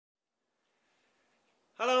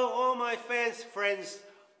Hello, all my friends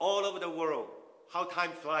all over the world. How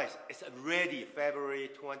time flies. It's already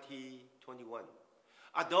February 2021.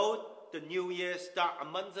 Although the new year started a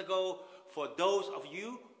month ago, for those of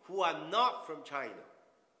you who are not from China,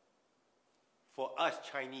 for us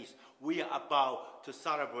Chinese, we are about to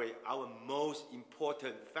celebrate our most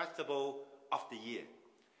important festival of the year,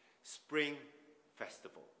 Spring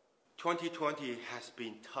Festival. 2020 has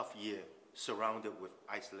been a tough year, surrounded with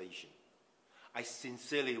isolation. I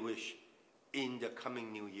sincerely wish in the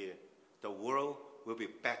coming new year, the world will be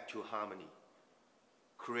back to harmony.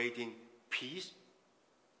 Creating peace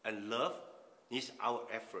and love needs our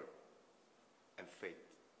effort and faith.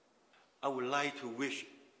 I would like to wish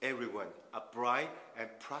everyone a bright and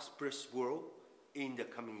prosperous world in the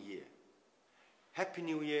coming year. Happy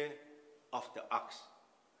New Year of the Ox!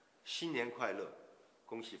 新年快乐，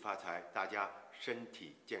恭喜发财，大家身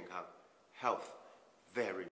体健康 ，health very